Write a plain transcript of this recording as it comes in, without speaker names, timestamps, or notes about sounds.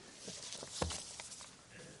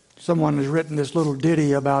Someone has written this little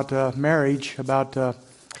ditty about marriage, about kind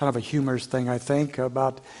of a humorous thing, I think,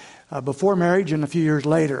 about before marriage and a few years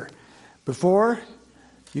later. Before,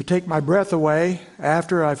 you take my breath away.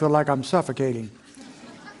 After, I feel like I'm suffocating.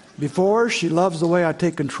 Before, she loves the way I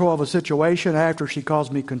take control of a situation. After, she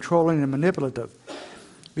calls me controlling and manipulative.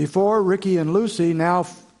 Before, Ricky and Lucy. Now,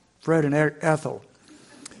 Fred and Ethel.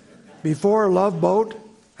 Before, love boat.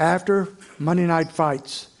 After, Monday night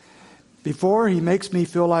fights. Before, he makes me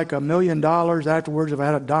feel like $1 million. Afterwards, if I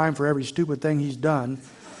had a dime for every stupid thing he's done.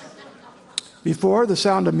 Before, the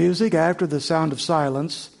sound of music. After, the sound of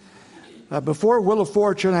silence. Before, Wheel of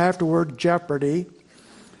Fortune. Afterward, Jeopardy.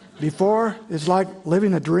 Before, it's like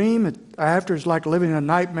living a dream. After, it's like living a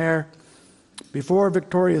nightmare. Before,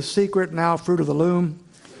 Victoria's Secret. Now, Fruit of the Loom.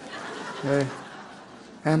 Okay.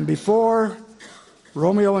 And before,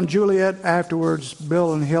 Romeo and Juliet. Afterwards,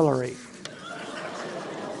 Bill and Hillary.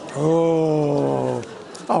 Oh,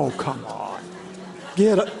 come on.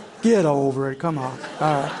 Get over it. Come on.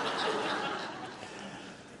 All right.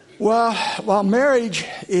 Well, marriage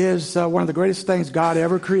is one of the greatest things God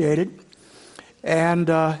ever created, and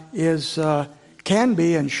can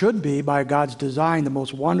be and should be, by God's design, the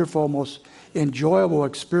most wonderful, most enjoyable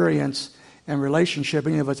experience and relationship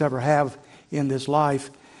any of us ever have in this life.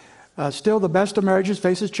 Still, the best of marriages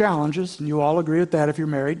faces challenges, and you all agree with that if you're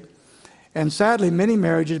married. And sadly, many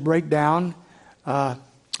marriages break down,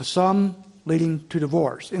 some leading to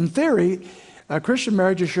divorce. In theory, Christian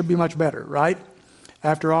marriages should be much better, right?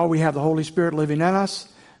 After all, we have the Holy Spirit living in us.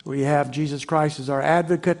 We have Jesus Christ as our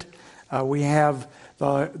advocate. We have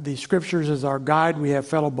the Scriptures as our guide. We have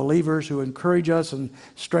fellow believers who encourage us and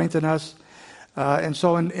strengthen us. And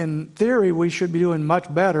so in theory, we should be doing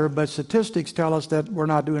much better, but statistics tell us that we're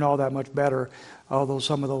not doing all that much better, although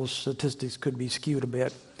some of those statistics could be skewed a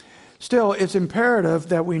bit. Still, it's imperative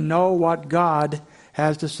that we know what God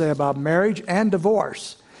has to say about marriage and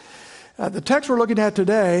divorce. The text we're looking at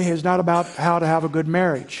today is not about how to have a good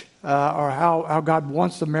marriage or how God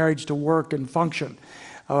wants the marriage to work and function.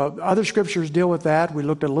 Other scriptures deal with that. We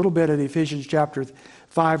looked a little bit at Ephesians chapter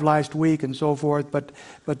 5 last week and so forth. But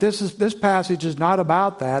this passage is not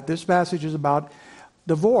about that. This passage is about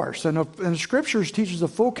divorce. And the scriptures teaches the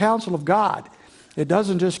full counsel of God. It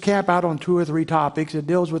doesn't just camp out on 2 or 3 topics. It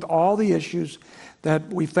deals with all the issues that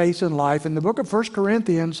we face in life. And the book of 1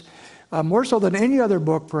 Corinthians, more so than any other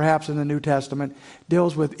book perhaps in the New Testament,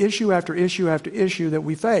 deals with issue after issue after issue that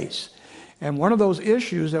we face. And one of those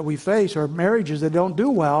issues that we face are marriages that don't do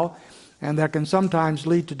well and that can sometimes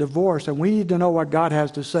lead to divorce. And we need to know what God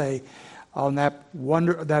has to say on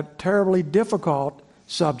that terribly difficult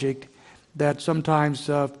subject that sometimes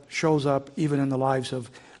shows up even in the lives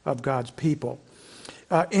of God's people.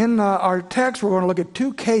 In our text, we're going to look at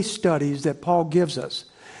 2 case studies that Paul gives us.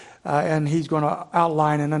 And he's going to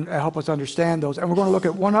outline and help us understand those. And we're going to look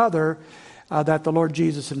at one other that the Lord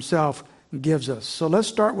Jesus himself gives us. So let's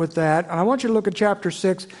start with that. And I want you to look at chapter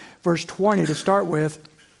 6, verse 20 to start with.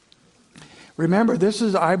 Remember, this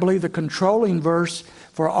is, I believe, the controlling verse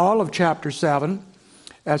for all of chapter 7.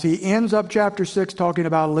 As he ends up chapter 6 talking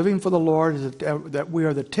about living for the Lord, that we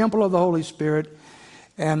are the temple of the Holy Spirit,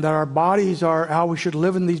 and that our bodies are how we should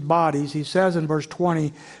live in these bodies. He says in verse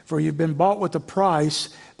 20, "For you've been bought with a price,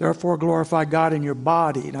 therefore glorify God in your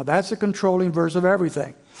body." Now that's the controlling verse of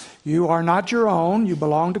everything. You are not your own. You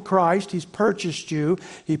belong to Christ. He's purchased you.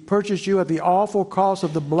 He purchased you at the awful cost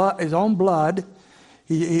of his own blood.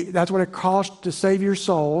 That's what it cost to save your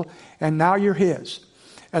soul, and now you're his.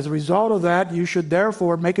 As a result of that, you should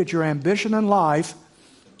therefore make it your ambition in life,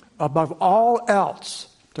 above all else,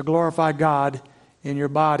 to glorify God in your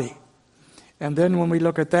body. And then when we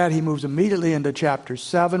look at that, he moves immediately into chapter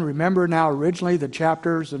 7. Remember now, originally the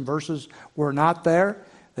chapters and verses were not there.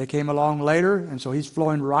 They came along later, and so he's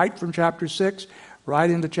flowing right from chapter 6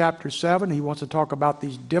 right into chapter 7. He wants to talk about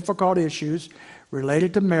these difficult issues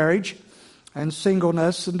related to marriage and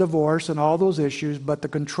singleness and divorce and all those issues. But the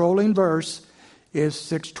controlling verse is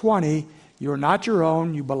 6:20. You're not your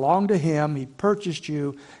own. You belong to him. He purchased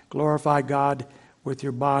you. Glorify God with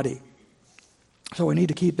your body. So we need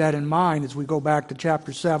to keep that in mind as we go back to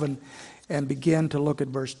chapter 7 and begin to look at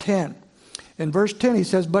verse 10. In verse 10 he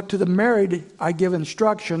says, "But to the married I give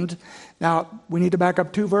instructions." Now we need to back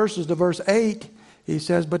up 2 verses to verse 8. He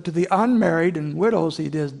says, "But to the unmarried and widows he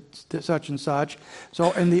did such and such."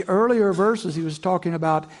 So in the earlier verses he was talking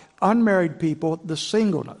about unmarried people, the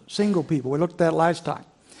single people. We looked at that last time.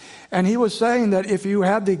 And he was saying that if you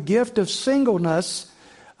have the gift of singleness,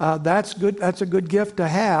 that's good. That's a good gift to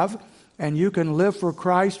have. and you can live for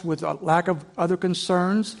Christ with a lack of other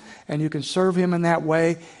concerns, and you can serve Him in that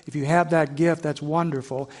way. If you have that gift, that's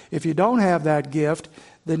wonderful. If you don't have that gift,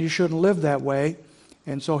 then you shouldn't live that way.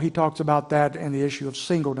 And so he talks about that and the issue of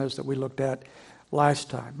singleness that we looked at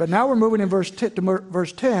last time. But now we're moving in verse 10,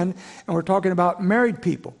 and we're talking about married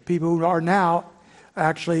people, people who are now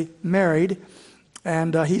actually married.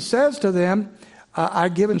 And he says to them, I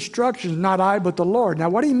give instructions, not I, but the Lord. Now,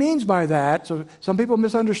 what he means by that, so some people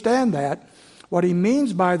misunderstand that. What he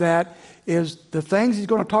means by that is the things he's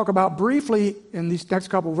going to talk about briefly in these next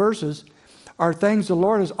couple verses are things the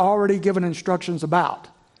Lord has already given instructions about.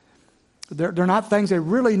 They're not things they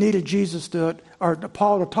really needed Jesus to, or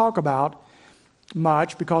Paul to talk about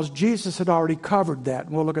much, because Jesus had already covered that.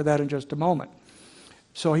 And we'll look at that in just a moment.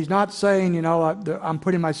 So he's not saying, I'm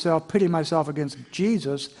pitting myself against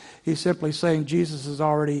Jesus. He's simply saying Jesus has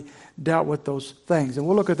already dealt with those things. And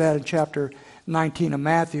we'll look at that in chapter 19 of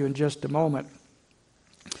Matthew in just a moment.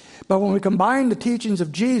 But when we combine the teachings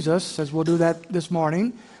of Jesus, as we'll do that this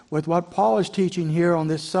morning, with what Paul is teaching here on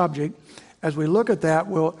this subject, as we look at that,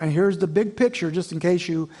 and here's the big picture, just in case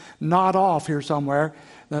you nod off here somewhere.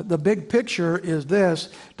 The big picture is this: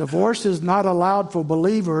 divorce is not allowed for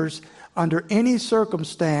believers under any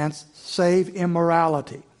circumstance save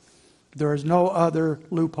immorality. There is no other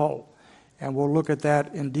loophole. And we'll look at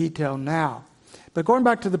that in detail now. But going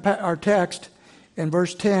back to our text, in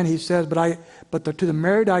verse 10, he says, to the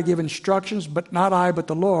married I give instructions, but not I, but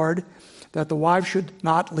the Lord, that the wife should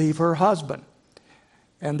not leave her husband.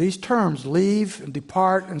 And these terms, leave and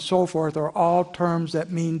depart and so forth, are all terms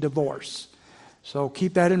that mean divorce. So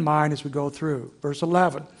keep that in mind as we go through. Verse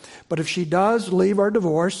 11, but if she does leave or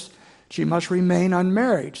divorce, she must remain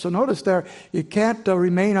unmarried. So notice there, you can't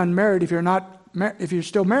remain unmarried if you're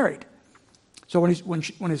still married. So when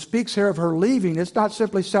he speaks here of her leaving, it's not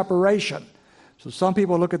simply separation. So some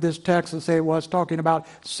people look at this text and say, well, it's talking about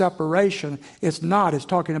separation. It's not. It's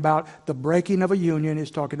talking about the breaking of a union.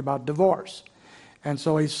 It's talking about divorce. And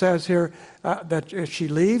so he says here that if she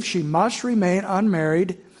leaves, she must remain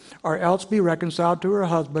unmarried or else be reconciled to her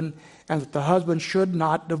husband, and that the husband should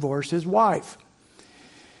not divorce his wife.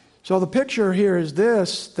 So the picture here is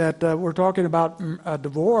this, that we're talking about a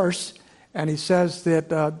divorce, and he says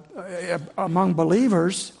that among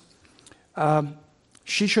believers,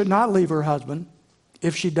 she should not leave her husband.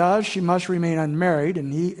 If she does, she must remain unmarried,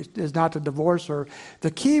 and he is not to divorce her.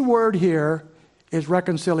 The key word here is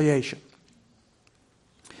reconciliation.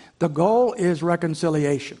 The goal is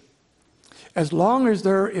reconciliation. As long as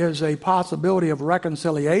there is a possibility of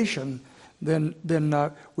reconciliation, then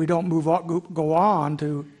we don't go on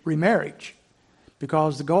to remarriage,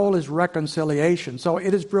 because the goal is reconciliation. So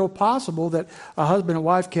it is real possible that a husband and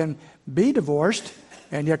wife can be divorced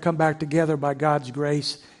and yet come back together by God's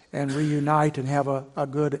grace and reunite and have a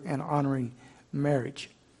good and honoring marriage.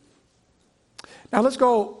 Now let's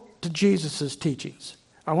go to Jesus' teachings.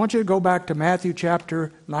 I want you to go back to Matthew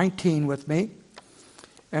chapter 19 with me,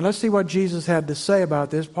 and let's see what Jesus had to say about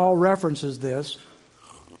this. Paul references this,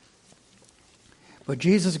 but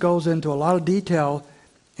Jesus goes into a lot of detail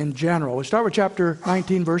in general. We start with chapter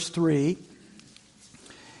 19, verse 3.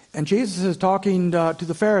 And Jesus is talking to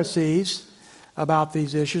the Pharisees about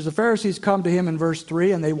these issues. The Pharisees come to him in verse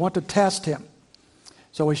 3, and they want to test him.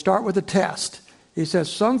 So we start with a test. He says,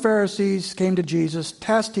 some Pharisees came to Jesus,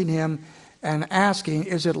 testing him and asking,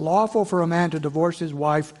 is it lawful for a man to divorce his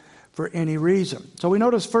wife for any reason? So we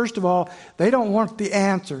notice, first of all, they don't want the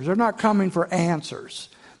answers. They're not coming for answers.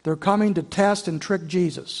 They're coming to test and trick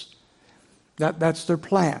Jesus. That's their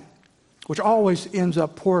plan, which always ends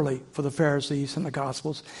up poorly for the Pharisees in the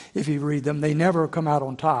Gospels. If you read them, they never come out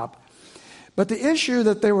on top. But the issue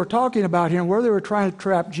that they were talking about here, and where they were trying to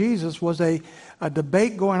trap Jesus, was a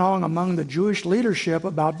debate going on among the Jewish leadership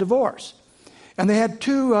about divorce. And they had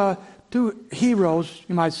two heroes,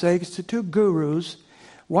 you might say, two gurus.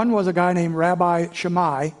 One was a guy named Rabbi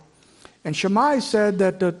Shammai. And Shammai said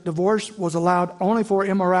that the divorce was allowed only for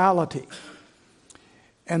immorality.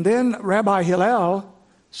 And then Rabbi Hillel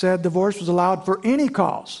said divorce was allowed for any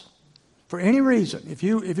cause, for any reason. If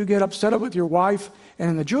you get upset with your wife,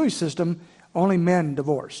 and in the Jewish system, only men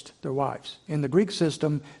divorced their wives. In the Greek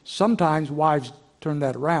system, sometimes wives turned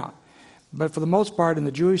that around. But for the most part, in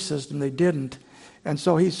the Jewish system, they didn't. And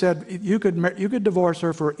so he said you could divorce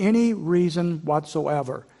her for any reason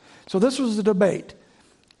whatsoever. So this was the debate.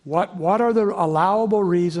 What are the allowable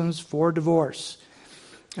reasons for divorce?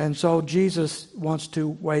 And so Jesus wants to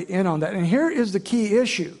weigh in on that. And here is the key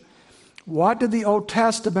issue. What did the Old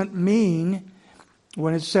Testament mean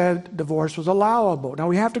when it said divorce was allowable? Now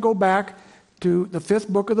we have to go back to the 5th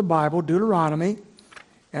book of the Bible, Deuteronomy,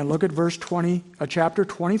 and look at chapter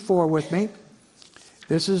 24 with me.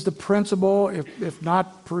 This is the principle, if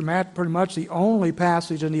not pretty much the only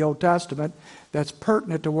passage in the Old Testament that's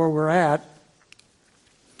pertinent to where we're at.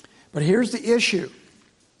 But here's the issue.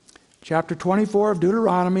 Chapter 24 of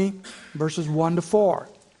Deuteronomy, verses 1 to 4.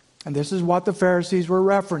 And this is what the Pharisees were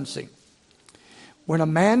referencing. When a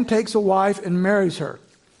man takes a wife and marries her,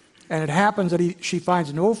 and it happens that she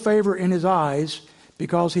finds no favor in his eyes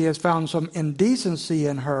because he has found some indecency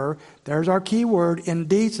in her, there's our key word,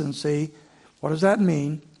 indecency. What does that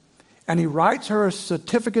mean? And he writes her a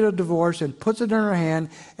certificate of divorce and puts it in her hand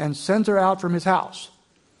and sends her out from his house.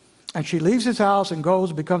 And she leaves his house and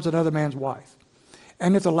goes and becomes another man's wife.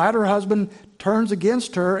 And if the latter husband turns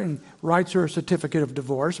against her and writes her a certificate of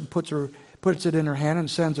divorce and puts it in her hand and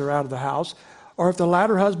sends her out of the house, or if the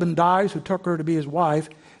latter husband dies who took her to be his wife,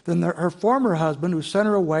 then her former husband who sent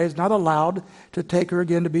her away is not allowed to take her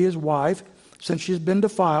again to be his wife, since she's been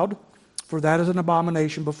defiled, for that is an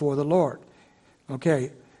abomination before the Lord.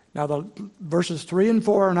 Okay, now the verses 3 and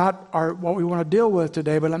 4 are what we want to deal with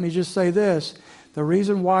today, but let me just say this. The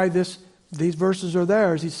reason why these verses are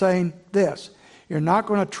there is he's saying this. You're not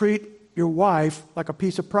going to treat your wife like a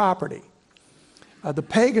piece of property. The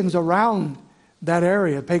pagans around that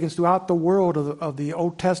area, pagans throughout the world of the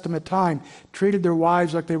Old Testament time, treated their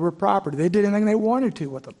wives like they were property. They did anything they wanted to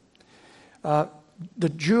with them.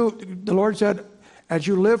 The Lord said, as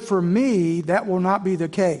you live for me, that will not be the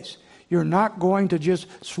case. You're not going to just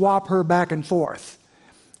swap her back and forth.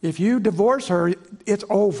 If you divorce her, it's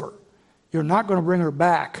over. You're not going to bring her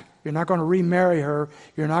back. You're not going to remarry her.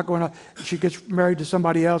 She gets married to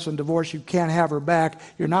somebody else and divorced, you can't have her back.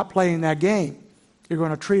 You're not playing that game. You're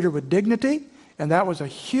going to treat her with dignity, and that was a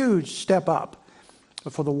huge step up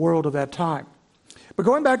for the world of that time. But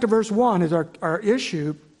going back to verse 1 is our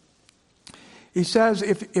issue. He says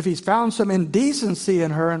if he's found some indecency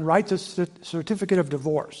in her and writes a certificate of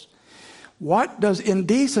divorce. What does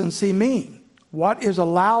indecency mean? What is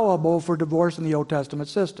allowable for divorce in the Old Testament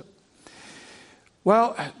system?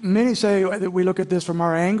 Well, many say that we look at this from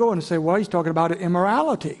our angle and say, well, he's talking about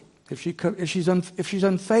immorality. If she's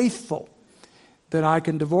unfaithful, then I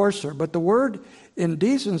can divorce her. But the word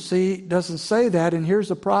indecency doesn't say that, and here's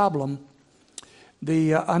the problem.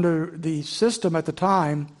 Under the system at the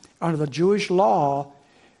time, under the Jewish law,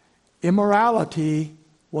 immorality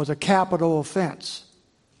was a capital offense.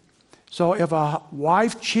 So if a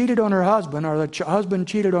wife cheated on her husband or the husband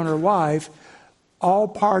cheated on her wife, all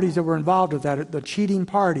parties that were involved with that, the cheating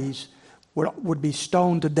parties, would be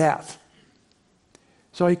stoned to death.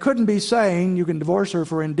 So he couldn't be saying you can divorce her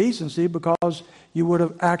for indecency because you would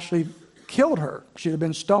have actually killed her. She'd have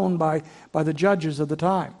been stoned by the judges of the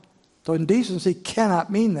time. So indecency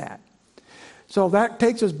cannot mean that. So that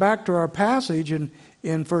takes us back to our passage in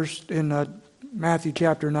Matthew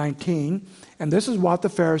chapter 19, and this is what the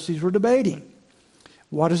Pharisees were debating.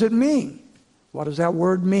 What does it mean? What does that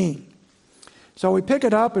word mean? So we pick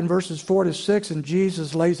it up in verses 4 to 6, and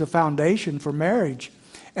Jesus lays the foundation for marriage.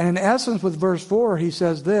 And in essence, with verse 4, he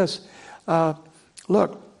says this,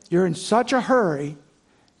 look, you're in such a hurry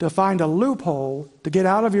to find a loophole to get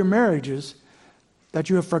out of your marriages that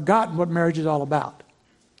you have forgotten what marriage is all about.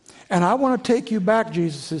 And I want to take you back,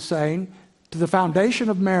 Jesus is saying, to the foundation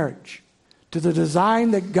of marriage, to the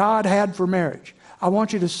design that God had for marriage. I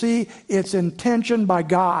want you to see its intention by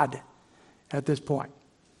God at this point.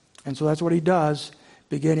 And so that's what he does,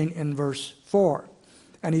 beginning in verse 4.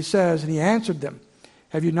 And he says, and he answered them,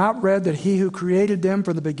 have you not read that he who created them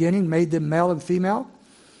from the beginning made them male and female?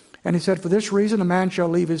 And he said, for this reason a man shall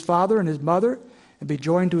leave his father and his mother and be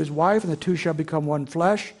joined to his wife, and the two shall become one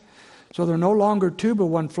flesh. So they're no longer two, but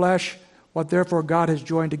one flesh. What therefore God has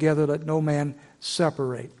joined together, let no man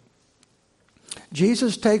separate.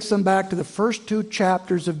 Jesus takes them back to the first 2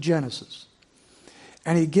 chapters of Genesis.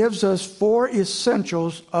 And he gives us 4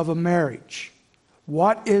 essentials of a marriage.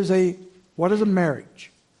 What is a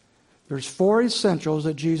marriage? There's 4 essentials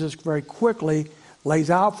that Jesus very quickly lays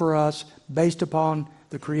out for us based upon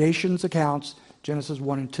the creation's accounts, Genesis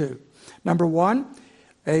 1 and 2. Number 1,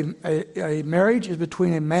 a marriage is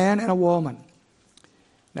between a man and a woman.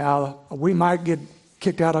 Now, we might get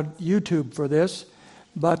kicked out of YouTube for this,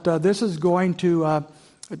 but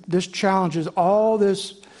this challenges all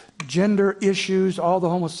this gender issues, all the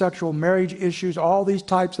homosexual marriage issues, all these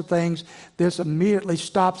types of things. This immediately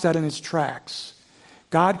stops that in its tracks.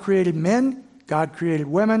 God created men, God created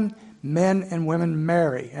women, men and women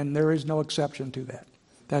marry, and there is no exception to that.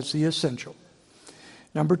 That's the essential.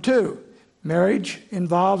 Number 2, marriage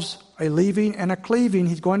involves a leaving and a cleaving.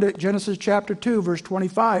 He's going to Genesis chapter 2, verse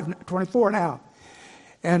 24 now.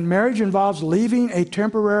 And marriage involves leaving a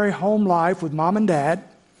temporary home life with mom and dad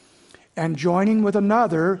and joining with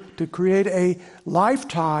another to create a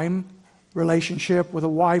lifetime relationship with a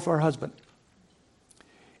wife or husband.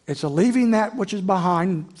 It's a leaving that which is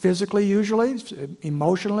behind, physically usually,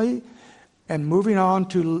 emotionally, and moving on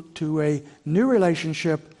to a new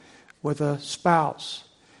relationship with a spouse.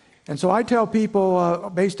 And so I tell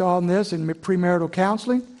people, based on this in premarital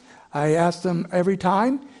counseling, I ask them every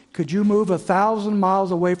time, could you move 1,000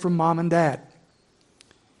 miles away from mom and dad?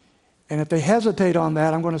 And if they hesitate on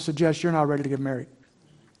that, I'm going to suggest you're not ready to get married.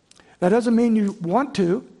 That doesn't mean you want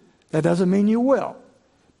to. That doesn't mean you will.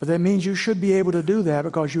 But that means you should be able to do that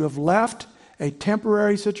because you have left a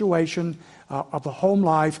temporary situation of the home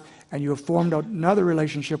life and you have formed another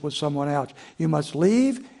relationship with someone else. You must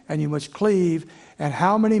leave and you must cleave. And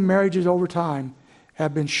how many marriages over time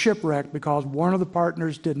have been shipwrecked because one of the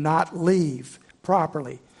partners did not leave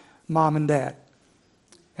properly, mom and dad,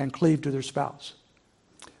 and cleave to their spouse.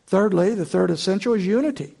 Thirdly, the third essential is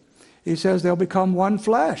unity. He says they'll become one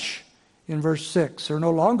flesh in verse 6. They're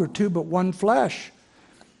no longer two, but one flesh.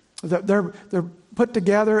 They're put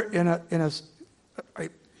together in a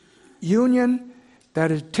union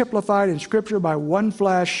that is typified in Scripture by one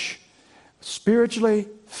flesh. Spiritually,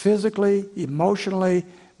 physically, emotionally,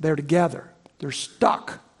 they're together. They're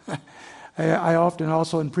stuck. I often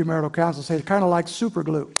also in premarital counsel say it's kind of like super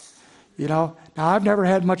glue. Now I've never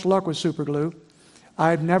had much luck with super glue.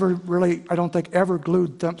 I've never really, I don't think, ever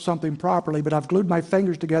glued something properly, but I've glued my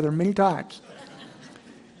fingers together many times.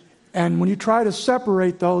 And when you try to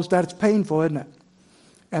separate those, that's painful, isn't it?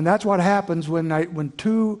 And that's what happens when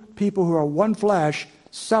two people who are one flesh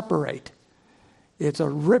separate. It's a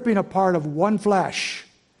ripping apart of one flesh,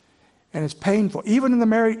 and it's painful. Even in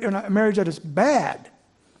a marriage that is bad,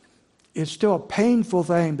 it's still a painful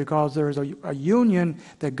thing because there is a union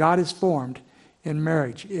that God has formed in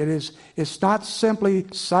marriage. It's not simply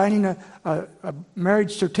signing a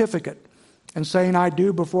marriage certificate and saying I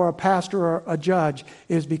do before a pastor or a judge.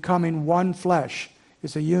 It is becoming one flesh.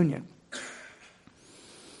 It's a union.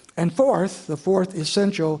 And the fourth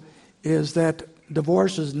essential is that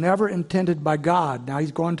divorce is never intended by God. Now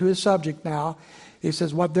he's going to his subject now. He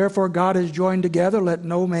says, what therefore God has joined together, let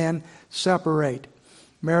no man separate.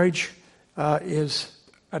 Marriage is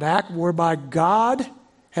an act whereby God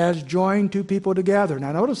has joined two people together.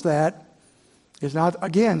 Now notice that. It's not,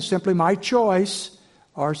 again, simply my choice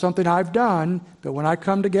or something I've done, but when I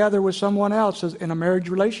come together with someone else in a marriage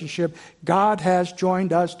relationship, God has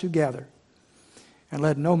joined us together. And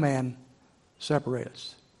let no man separate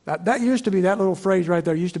us. That used to be, that little phrase right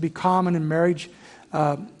there, used to be common in marriage,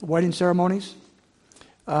 wedding ceremonies.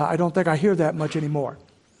 I don't think I hear that much anymore.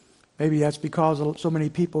 Maybe that's because so many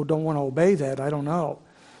people don't want to obey that. I don't know.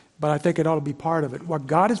 But I think it ought to be part of it. What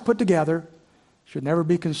God has put together should never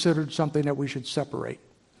be considered something that we should separate,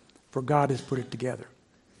 for God has put it together.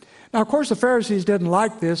 Now, of course, the Pharisees didn't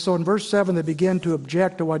like this, so in verse 7 they begin to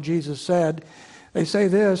object to what Jesus said. They say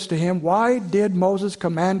this to him, why did Moses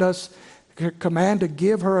command to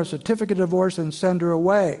give her a certificate of divorce and send her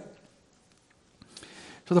away?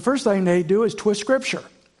 So the first thing they do is twist Scripture.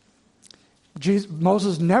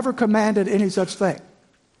 Moses never commanded any such thing.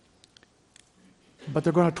 But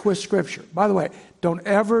they're going to twist Scripture. By the way, don't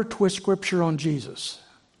ever twist Scripture on Jesus.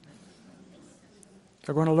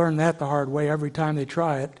 They're going to learn that the hard way every time they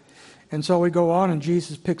try it. And so we go on, and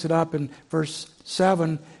Jesus picks it up in verse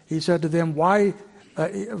 7. He said to them,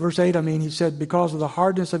 verse 8, he said, because of the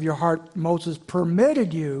hardness of your heart, Moses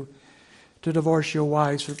permitted you to divorce your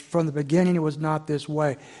wives. From the beginning, it was not this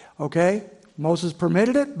way. Okay? Moses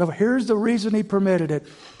permitted it, but here's the reason he permitted it.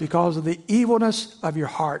 Because of the evilness of your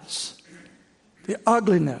hearts. The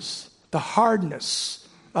ugliness, the hardness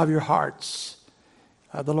of your hearts.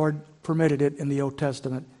 The Lord permitted it in the Old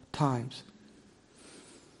Testament times.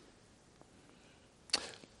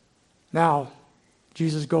 Now,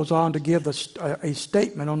 Jesus goes on to give a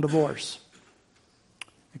statement on divorce.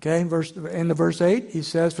 Okay, in verse 8, he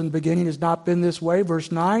says, from the beginning it has not been this way.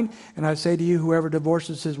 Verse 9, and I say to you, whoever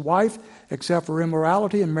divorces his wife, except for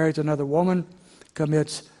immorality, and marries another woman,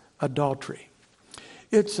 commits adultery.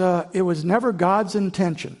 It was never God's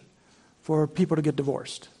intention for people to get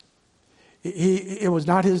divorced. It was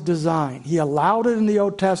not his design. He allowed it in the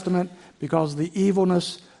Old Testament because of the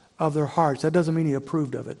evilness of their hearts. That doesn't mean he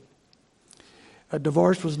approved of it. A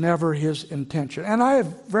divorce was never his intention. And I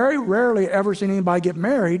have very rarely ever seen anybody get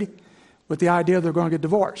married with the idea they're going to get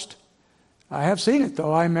divorced. I have seen it,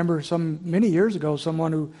 though. I remember many years ago,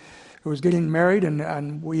 someone who was getting married,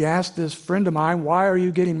 and we asked this friend of mine, why are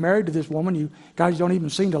you getting married to this woman? You guys don't even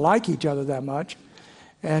seem to like each other that much.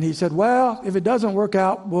 And he said, well, if it doesn't work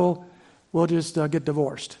out, we'll just get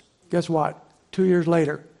divorced. Guess what? 2 years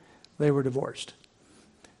later, they were divorced.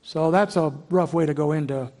 So that's a rough way to go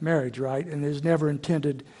into marriage, right? And is never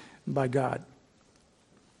intended by God.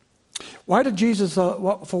 Why did Jesus?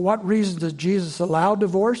 For what reason does Jesus allow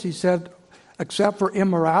divorce? He said, except for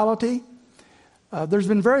immorality. There's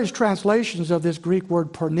been various translations of this Greek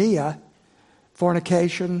word porneia,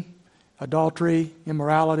 fornication, adultery,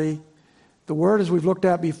 immorality. The word, as we've looked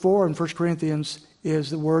at before in 1 Corinthians, is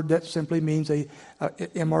the word that simply means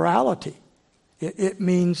immorality. It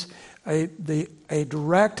means a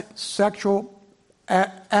direct sexual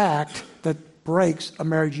act that breaks a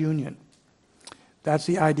marriage union. That's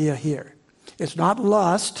the idea here. It's not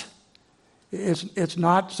lust. It's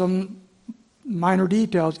not some minor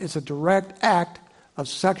details. It's a direct act of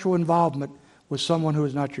sexual involvement with someone who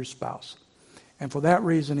is not your spouse. And for that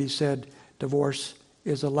reason, he said divorce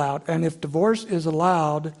is allowed. And if divorce is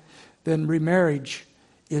allowed, then remarriage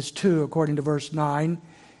is too, according to verse 9.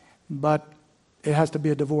 But it has to be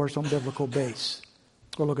a divorce on biblical base.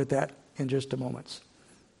 We'll look at that in just a moment.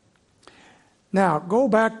 Now, go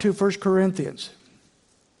back to 1 Corinthians.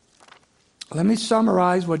 Let me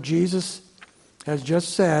summarize what Jesus has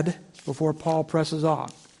just said before Paul presses on.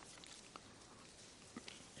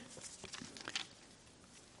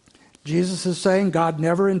 Jesus is saying God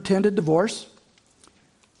never intended divorce.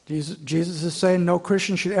 Jesus is saying no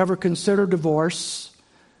Christian should ever consider divorce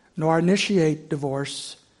nor initiate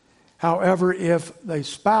divorce. However, if the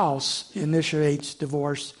spouse initiates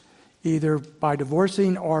divorce, either by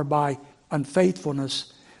divorcing or by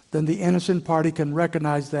unfaithfulness, then the innocent party can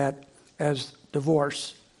recognize that as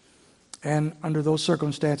divorce, and under those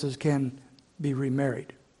circumstances can be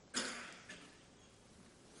remarried.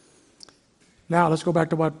 Now let's go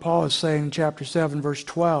back to what Paul is saying in chapter 7, verse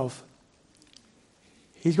 12.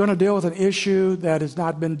 He's going to deal with an issue that has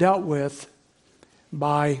not been dealt with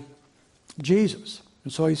by Jesus.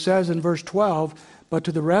 And so he says in verse 12, but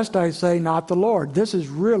to the rest I say, not the Lord. This has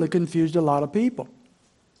really confused a lot of people.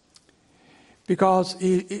 Because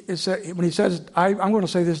when he says, I'm going to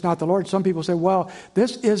say this, not the Lord, some people say, well,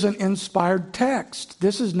 this is an inspired text.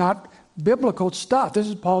 This is not biblical stuff. This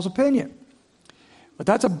is Paul's opinion. But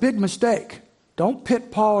that's a big mistake. Don't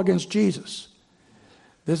pit Paul against Jesus.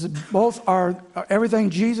 This is both are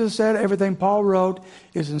everything Jesus said, everything Paul wrote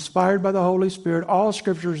is inspired by the Holy Spirit. All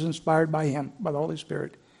Scripture is inspired by him, by the Holy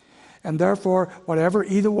Spirit. And therefore, whatever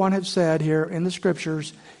either one has said here in the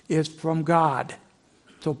Scriptures is from God.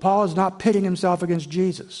 So Paul is not pitting himself against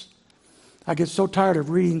Jesus. I get so tired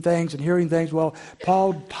of reading things and hearing things, well,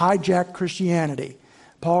 Paul hijacked Christianity.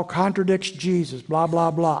 Paul contradicts Jesus, blah,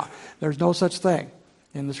 blah, blah. There's no such thing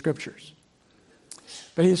in the Scriptures.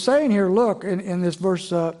 But he's saying here, look, in this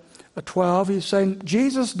verse 12, he's saying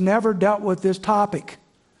Jesus never dealt with this topic.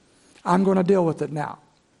 I'm going to deal with it now.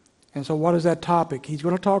 And so what is that topic? He's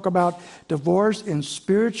going to talk about divorce in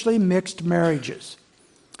spiritually mixed marriages.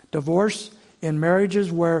 Divorce in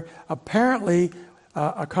marriages where apparently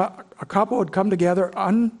a couple had come together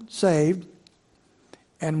unsaved,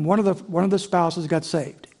 and one of the spouses got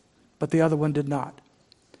saved, but the other one did not.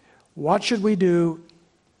 What should we do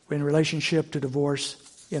in relationship to divorce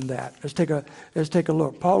in that? Let's take a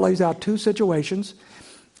look. Paul lays out two situations.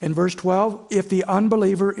 In verse 12, if the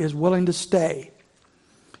unbeliever is willing to stay.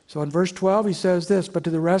 So in verse 12 he says this, but to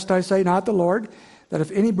the rest I say, not the Lord, that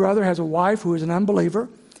if any brother has a wife who is an unbeliever,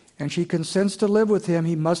 and she consents to live with him,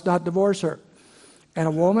 he must not divorce her. And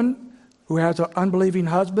a woman who has an unbelieving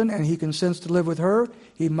husband, and he consents to live with her,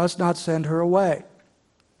 he must not send her away.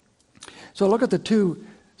 So look at the two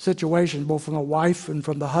situations, both from the wife and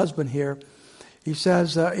from the husband here. He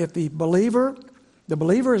says if the believer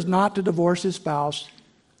is not to divorce his spouse,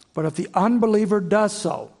 but if the unbeliever does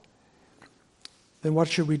so, then what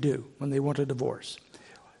should we do when they want a divorce?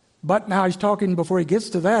 But now he's talking, before he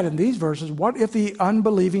gets to that in these verses, what if the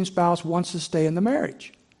unbelieving spouse wants to stay in the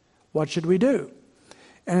marriage? What should we do?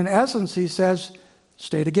 And in essence, he says,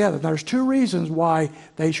 stay together. Now, there's two reasons why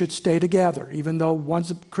they should stay together, even though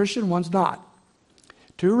one's a Christian, one's not.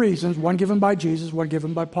 Two reasons, one given by Jesus, one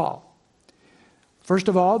given by Paul. First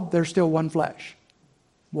of all, they're still one flesh.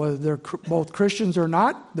 Whether they're both Christians or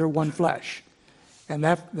not, they're one flesh. And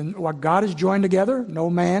what God has joined together,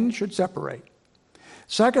 no man should separate.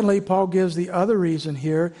 Secondly, Paul gives the other reason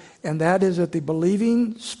here, and that is that the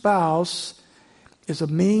believing spouse is a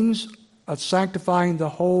means of sanctifying the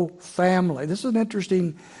whole family. This is an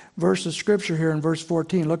interesting verse of Scripture here in verse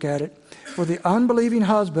 14. Look at it. For the unbelieving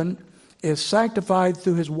husband is sanctified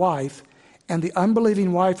through his wife, and the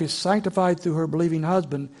unbelieving wife is sanctified through her believing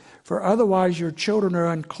husband. For otherwise your children are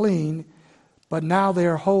unclean, but now they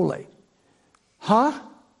are holy. Huh?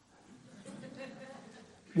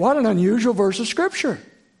 What an unusual verse of Scripture.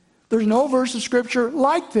 There's no verse of Scripture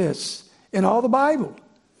like this in all the Bible.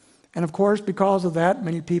 And of course, because of that,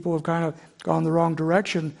 many people have kind of gone the wrong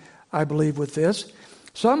direction, I believe, with this.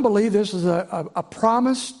 Some believe this is a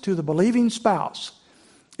promise to the believing spouse,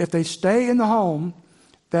 if they stay in the home,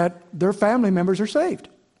 that their family members are saved.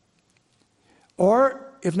 Or,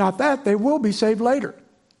 if not that, they will be saved later.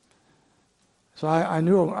 So I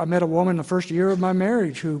met a woman the first year of my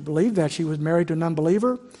marriage who believed that. She was married to an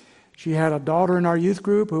unbeliever. She had a daughter in our youth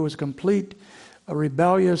group who was a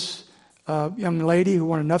rebellious young lady who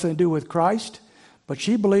wanted nothing to do with Christ. But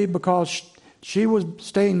she believed because she was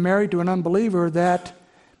staying married to an unbeliever that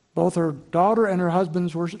both her daughter and her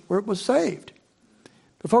husband was saved.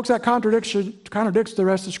 But folks, that contradicts the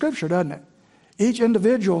rest of Scripture, doesn't it? Each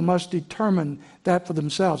individual must determine that for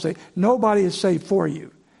themselves. Nobody is saved for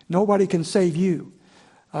you. Nobody can save you.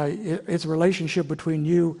 It's a relationship between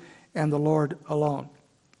you and the Lord alone.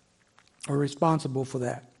 We're responsible for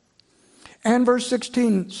that. And verse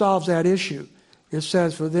 16 solves that issue. It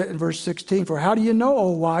says in verse 16, "For how do you know,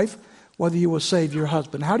 O wife, whether you will save your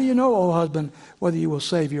husband? How do you know, O husband, whether you will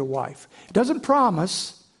save your wife?" It doesn't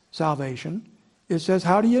promise salvation. It says,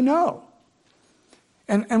 how do you know?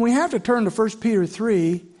 And we have to turn to 1 Peter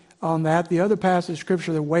 3 on that, the other passage of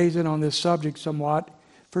Scripture that weighs in on this subject somewhat.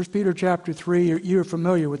 1 Peter chapter 3, you're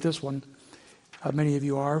familiar with this one. Many of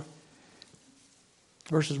you are.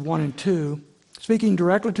 Verses 1 and 2. Speaking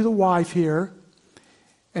directly to the wife here.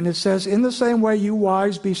 And it says, "In the same way, you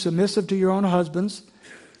wives, be submissive to your own husbands,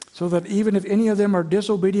 so that even if any of them are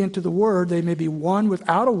disobedient to the word, they may be won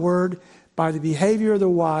without a word by the behavior of the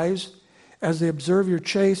wives, as they observe your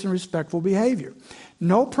chaste and respectful behavior."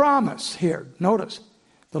 No promise here. Notice,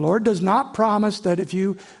 the Lord does not promise that if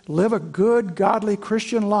you live a good, godly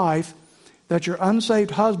Christian life, that your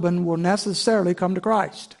unsaved husband will necessarily come to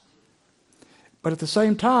Christ. But at the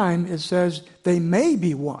same time, it says they may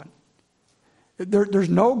be won. There's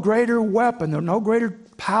no greater weapon, there's no greater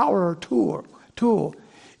power or tool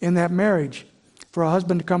in that marriage for a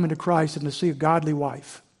husband to come into Christ and to see a godly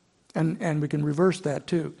wife. And we can reverse that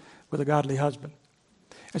too, with a godly husband.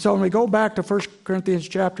 And so when we go back to 1 Corinthians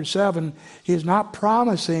chapter 7, he is not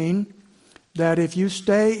promising that if you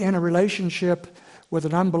stay in a relationship with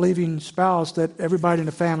an unbelieving spouse that everybody in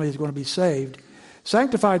the family is going to be saved.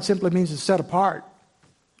 Sanctified simply means it's set apart.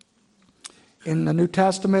 In the New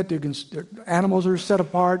Testament, animals are set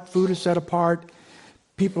apart, food is set apart,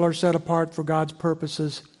 people are set apart for God's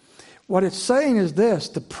purposes. What it's saying is this: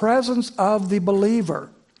 the presence of the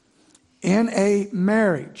believer in a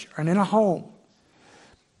marriage and in a home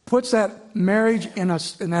puts that marriage in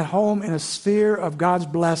that home in a sphere of God's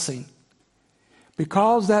blessing.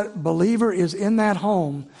 Because that believer is in that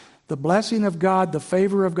home, the blessing of God, the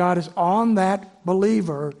favor of God is on that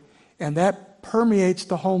believer, and that permeates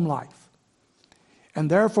the home life.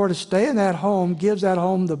 And therefore, to stay in that home gives that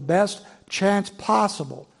home the best chance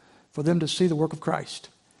possible for them to see the work of Christ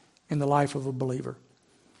in the life of a believer.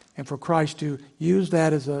 And for Christ to use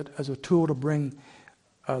that as a tool to bring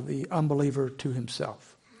the unbeliever to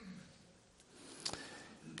himself.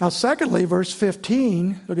 Now, secondly, verse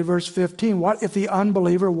 15, look at verse 15. What if the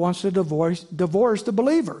unbeliever wants to divorce the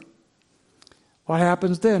believer? What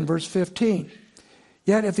happens then? Verse 15.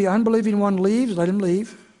 "Yet if the unbelieving one leaves, let him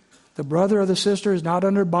leave. The brother or the sister is not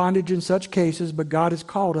under bondage in such cases, but God has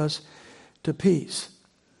called us to peace."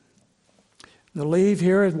 The leave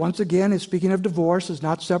here, once again, is speaking of divorce, is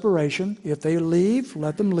not separation. If they leave,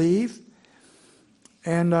 let them leave.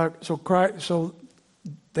 And so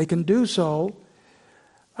they can do so.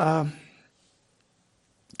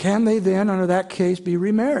 Can they then, under that case, be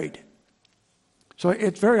remarried? So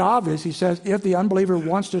it's very obvious. He says, if the unbeliever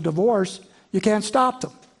wants to divorce, you can't stop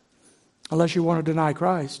them unless you want to deny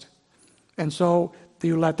Christ. And so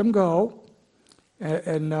you let them go,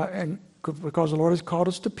 and because the Lord has called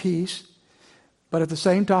us to peace. But at the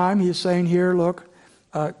same time, he is saying here, look,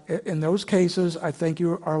 in those cases, I think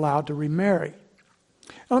you are allowed to remarry.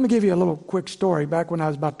 Now, let me give you a little quick story. Back when I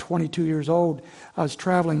was about 22 years old, I was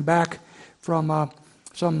traveling back from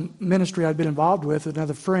some ministry I'd been involved with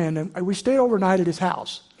another friend, and we stayed overnight at his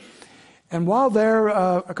house. And while there,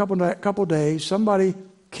 a couple days, somebody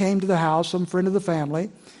came to the house, some friend of the family,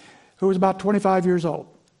 who was about 25 years old.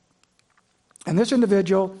 And this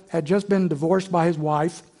individual had just been divorced by his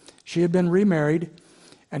wife. She had been remarried,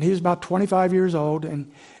 and he was about 25 years old,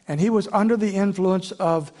 and he was under the influence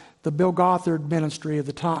of the Bill Gothard ministry of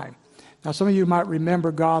the time. Now, some of you might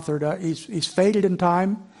remember Gothard. He's faded in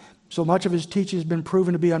time. So much of his teaching has been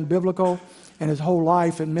proven to be unbiblical, and his whole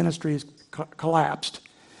life and ministry has collapsed.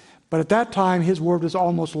 But at that time, his word was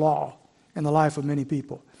almost law in the life of many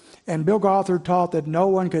people. And Bill Gothard taught that no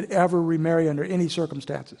one could ever remarry under any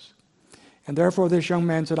circumstances. And therefore, this young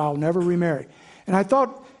man said, I'll never remarry. And I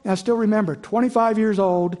thought, And I still remember, 25 years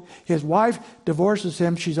old, his wife divorces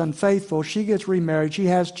him. She's unfaithful. She gets remarried. She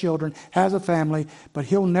has children, has a family, but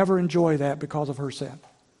he'll never enjoy that because of her sin.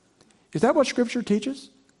 Is that what Scripture teaches?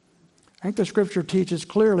 I think the Scripture teaches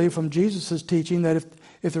clearly from Jesus' teaching that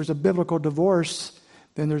if there's a biblical divorce,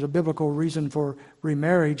 then there's a biblical reason for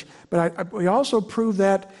remarriage. But we also prove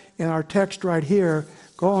that in our text right here,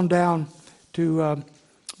 going down to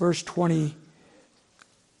verse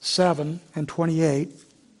 27 and 28.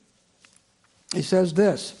 He says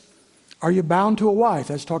this, "Are you bound to a wife?"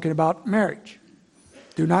 That's talking about marriage.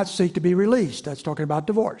 "Do not seek to be released." That's talking about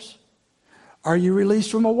divorce. "Are you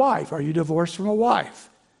released from a wife? Are you divorced from a wife?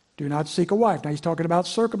 Do not seek a wife." Now he's talking about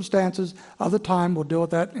circumstances of the time. We'll deal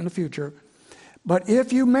with that in the future. "But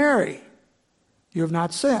if you marry, you have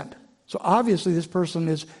not sinned." So obviously this person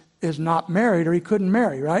is not married, or he couldn't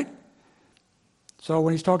marry, right? So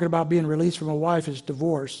when he's talking about being released from a wife, it's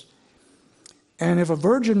divorce. "And if a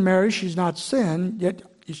virgin marries, she's not sinned,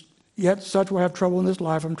 yet such will have trouble in this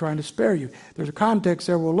life. I'm trying to spare you." There's a context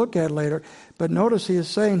there we'll look at later. But notice he is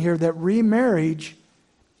saying here that remarriage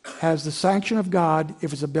has the sanction of God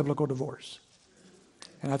if it's a biblical divorce.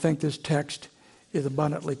 And I think this text is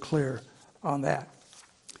abundantly clear on that.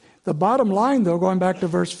 The bottom line, though, going back to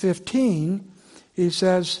verse 15, he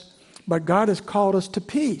says, "But God has called us to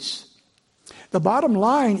peace." The bottom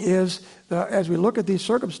line is, as we look at these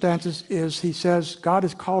circumstances, is he says, God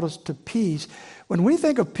has called us to peace. When we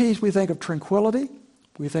think of peace, we think of tranquility,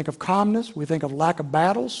 we think of calmness, we think of lack of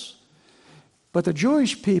battles. But the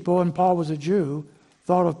Jewish people, and Paul was a Jew,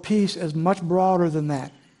 thought of peace as much broader than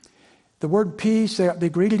that. The word peace, they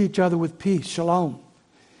greeted each other with peace, shalom.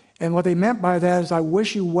 And what they meant by that is, I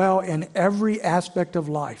wish you well in every aspect of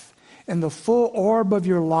life. In the full orb of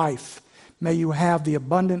your life, may you have the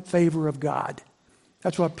abundant favor of God.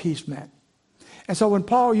 That's what peace meant. And so when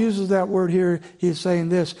Paul uses that word here, he is saying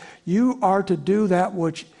this: you are to do that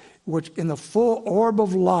which in the full orb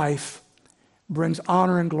of life brings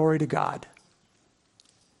honor and glory to God.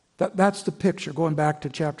 That's the picture, going back to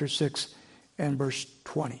chapter 6 and verse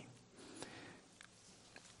 20.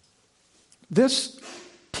 This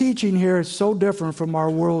teaching here is so different from our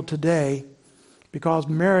world today because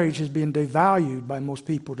marriage is being devalued by most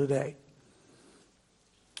people today.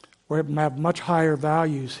 We have much higher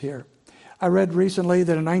values here. I read recently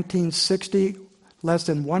that in 1960, less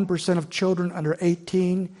than 1% of children under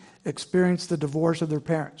 18 experienced the divorce of their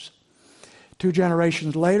parents. 2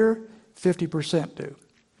 generations later, 50% do.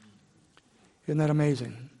 Isn't that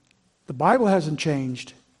amazing? The Bible hasn't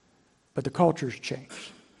changed, but the culture's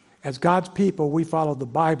changed. As God's people, we follow the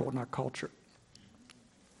Bible, not culture.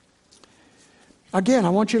 Again, I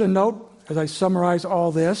want you to note, as I summarize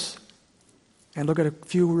all this, and look at a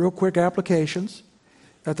few real quick applications,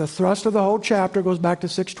 that the thrust of the whole chapter goes back to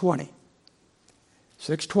 6:20.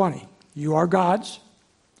 6:20. You are God's,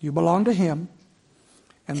 you belong to Him,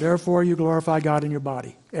 and therefore you glorify God in your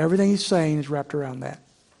body. Everything he's saying is wrapped around that.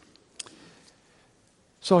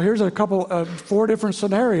 So here's a couple of 4 different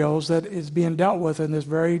scenarios that is being dealt with in this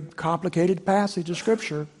very complicated passage of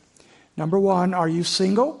Scripture. Number 1, are you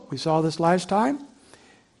single? We saw this last time.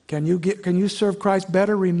 Can you serve Christ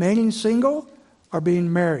better remaining single or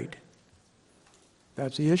being married?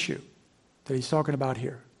 That's the issue that he's talking about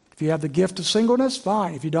here. If you have the gift of singleness,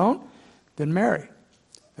 fine. If you don't, then marry.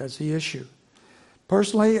 That's the issue.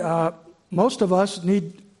 Personally, most of us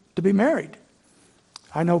need to be married.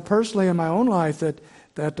 I know personally in my own life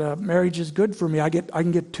that marriage is good for me. I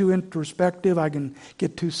can get too introspective. I can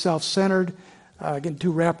get too self-centered. I get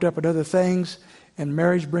too wrapped up in other things. And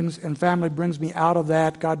marriage and family brings me out of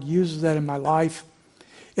that. God uses that in my life.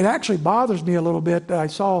 It actually bothers me a little bit. I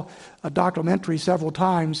saw a documentary several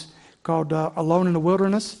times called Alone in the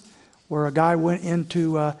Wilderness, where a guy went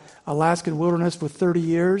into Alaskan wilderness for 30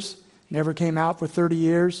 years, never came out for 30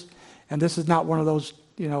 years. And this is not one of those,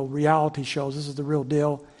 reality shows. This is the real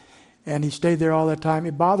deal. And he stayed there all that time.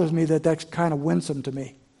 It bothers me that that's kind of winsome to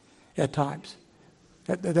me at times.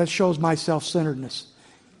 That shows my self-centeredness.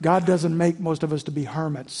 God doesn't make most of us to be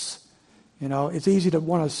hermits. It's easy to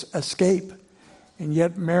want to escape. And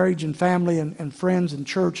yet marriage and family and friends and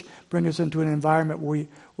church bring us into an environment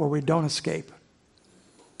where we don't escape.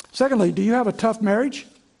 Secondly, do you have a tough marriage?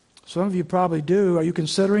 Some of you probably do. Are you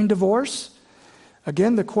considering divorce?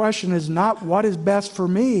 Again, the question is not what is best for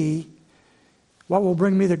me, what will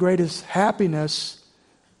bring me the greatest happiness,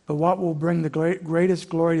 but what will bring the greatest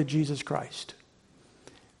glory to Jesus Christ.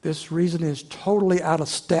 This reason is totally out of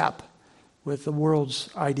step with the world's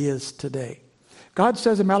ideas today. God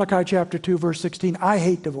says in Malachi chapter 2, verse 16, I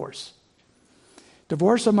hate divorce.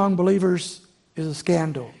 Divorce among believers is a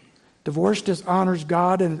scandal. Divorce dishonors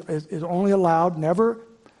God and is only allowed, never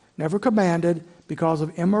never commanded because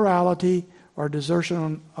of immorality or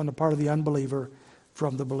desertion on the part of the unbeliever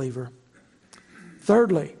from the believer.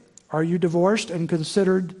 Thirdly, are you divorced and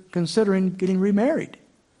considering getting remarried?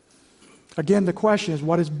 Again, the question is,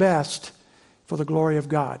 what is best for the glory of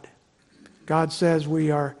God? God says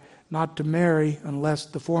we are not to marry unless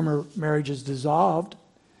the former marriage is dissolved.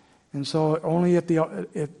 And so only if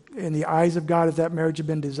in the eyes of God, if that marriage had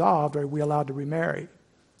been dissolved, are we allowed to remarry.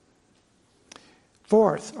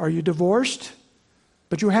 Fourth, are you divorced,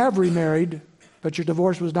 but you have remarried, but your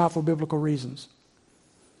divorce was not for biblical reasons?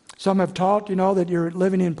 Some have taught, that you're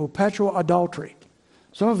living in perpetual adultery.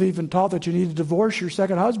 Some have even taught that you need to divorce your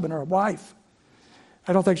second husband or wife.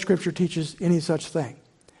 I don't think Scripture teaches any such thing.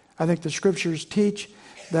 I think the Scriptures teach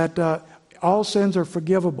that all sins are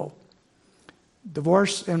forgivable.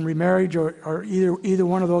 Divorce and remarriage are either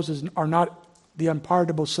one of those are not the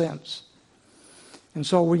unpardonable sins. And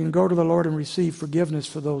so we can go to the Lord and receive forgiveness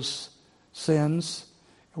for those sins.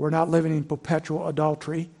 We're not living in perpetual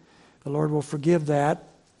adultery. The Lord will forgive that.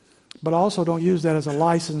 But also don't use that as a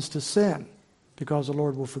license to sin, because the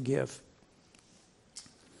Lord will forgive.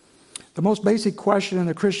 The most basic question in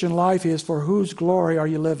the Christian life is, for whose glory are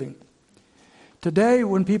you living? Today,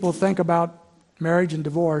 when people think about marriage and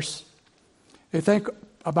divorce, they think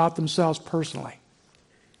about themselves personally.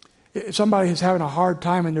 If somebody is having a hard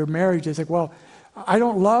time in their marriage, they think, well, I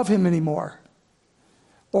don't love him anymore.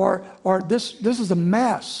 Or this is a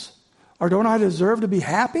mess. Or don't I deserve to be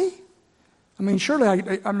happy? I mean,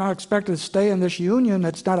 surely I'm not expected to stay in this union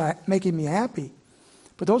that's not making me happy.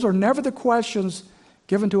 But those are never the questions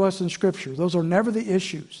given to us in Scripture. Those are never the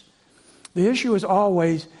issues. The issue is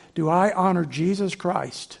always, do I honor Jesus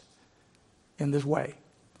Christ in this way?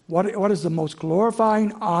 What is the most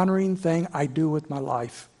glorifying, honoring thing I do with my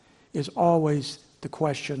life is always the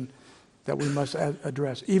question that we must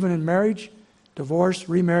address. Even in marriage, divorce,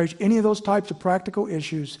 remarriage, any of those types of practical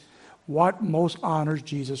issues, what most honors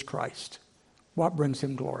Jesus Christ? What brings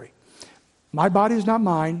him glory? My body is not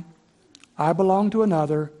mine. I belong to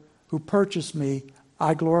another who purchased me.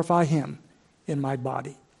 I glorify him in my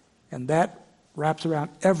body. And that wraps around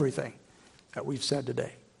everything that we've said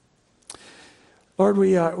today. Lord,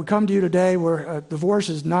 we come to you today where divorce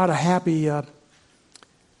is not a happy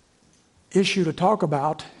issue to talk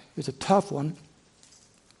about. It's a tough one.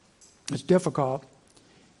 It's difficult.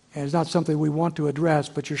 And it's not something we want to address,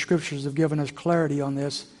 but your Scriptures have given us clarity on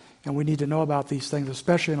this. And we need to know about these things,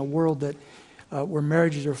 especially in a world that where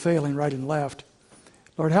marriages are failing right and left.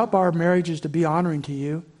 Lord, help our marriages to be honoring to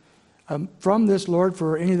you. From this, Lord,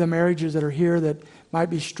 for any of the marriages that are here that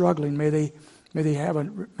might be struggling, may they have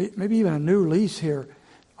maybe even a new lease here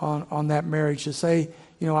on that marriage to say,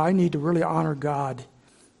 I need to really honor God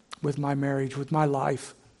with my marriage, with my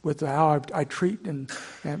life, with how I treat and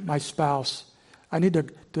my spouse. I need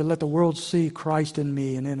to let the world see Christ in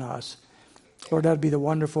me and in us. Lord, that would be the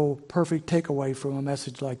wonderful, perfect takeaway from a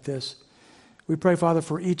message like this. We pray, Father,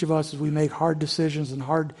 for each of us as we make hard decisions and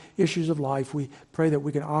hard issues of life. We pray that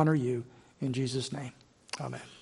we can honor you in Jesus' name. Amen.